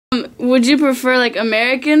would you prefer like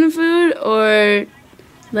American food or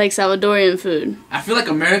like Salvadorian food? I feel like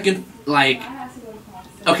American, like,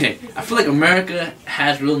 okay, I feel like America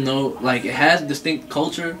has it has distinct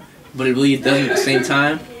culture, but it really doesn't at the same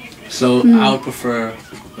time. So I would prefer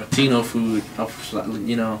Latino food,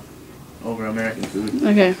 you know, over American food.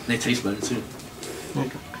 Okay. They taste better too.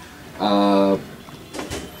 Okay.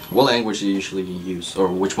 What language do you usually use, or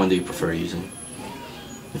which one do you prefer using?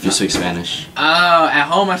 If you speak Spanish. At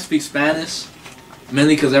home I speak Spanish,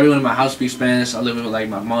 mainly because everyone in my house speaks Spanish. I live with like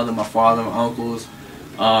my mother, my father, my uncles,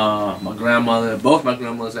 my grandmother. Both my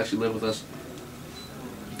grandmothers actually live with us.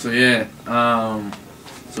 So yeah,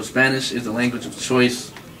 so Spanish is the language of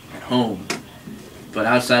choice at home. But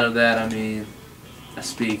outside of that, I mean, I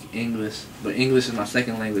speak English. But English is my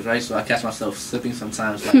second language, right? So I catch myself slipping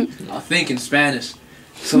sometimes. Like I'll think in Spanish,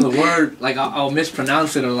 so the word like I'll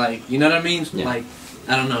mispronounce it or like, you know what I mean? Yeah. Like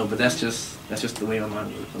I don't know, but that's just the way my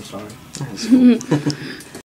mind works. I'm sorry. That's cool.